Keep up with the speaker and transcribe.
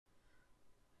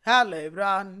Hello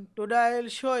everyone, today I will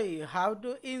show you how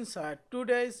to insert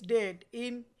today's date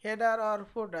in header or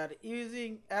footer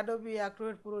using Adobe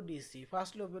Acrobat Pro DC.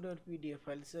 First open your PDF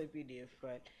file, say PDF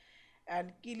file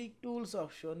and click tools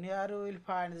option. Here you will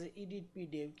find the edit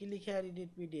PDF. Click here edit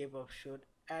PDF option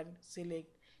and select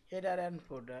header and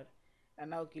footer and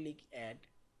now click add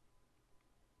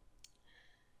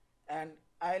and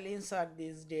I will insert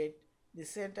this date, the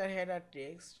center header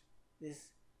text, this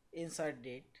insert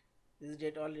date. This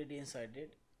date already inserted.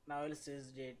 Now I'll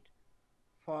says date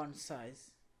font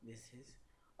size. This is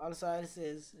also I'll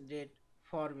says date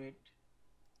format.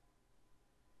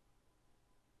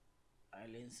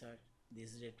 I'll insert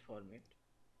this date format.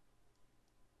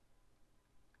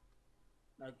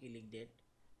 Now click date.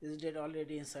 This date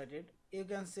already inserted. You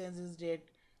can change this date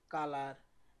color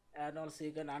and also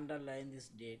you can underline this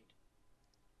date.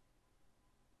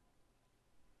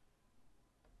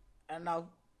 And now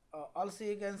also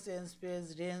you can change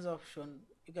page range option.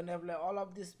 You can apply all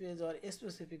of this page or a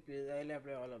specific page. I will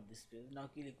apply all of this page. Now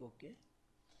click OK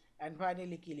and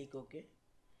finally click OK.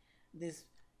 This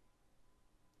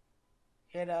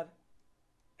header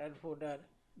and footer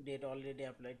date already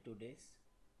applied today's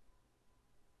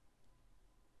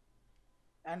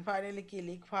and finally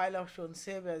click file option,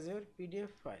 save as your PDF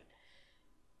file.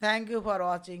 Thank you for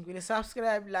watching. Please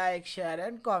subscribe, like, share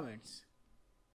and comments.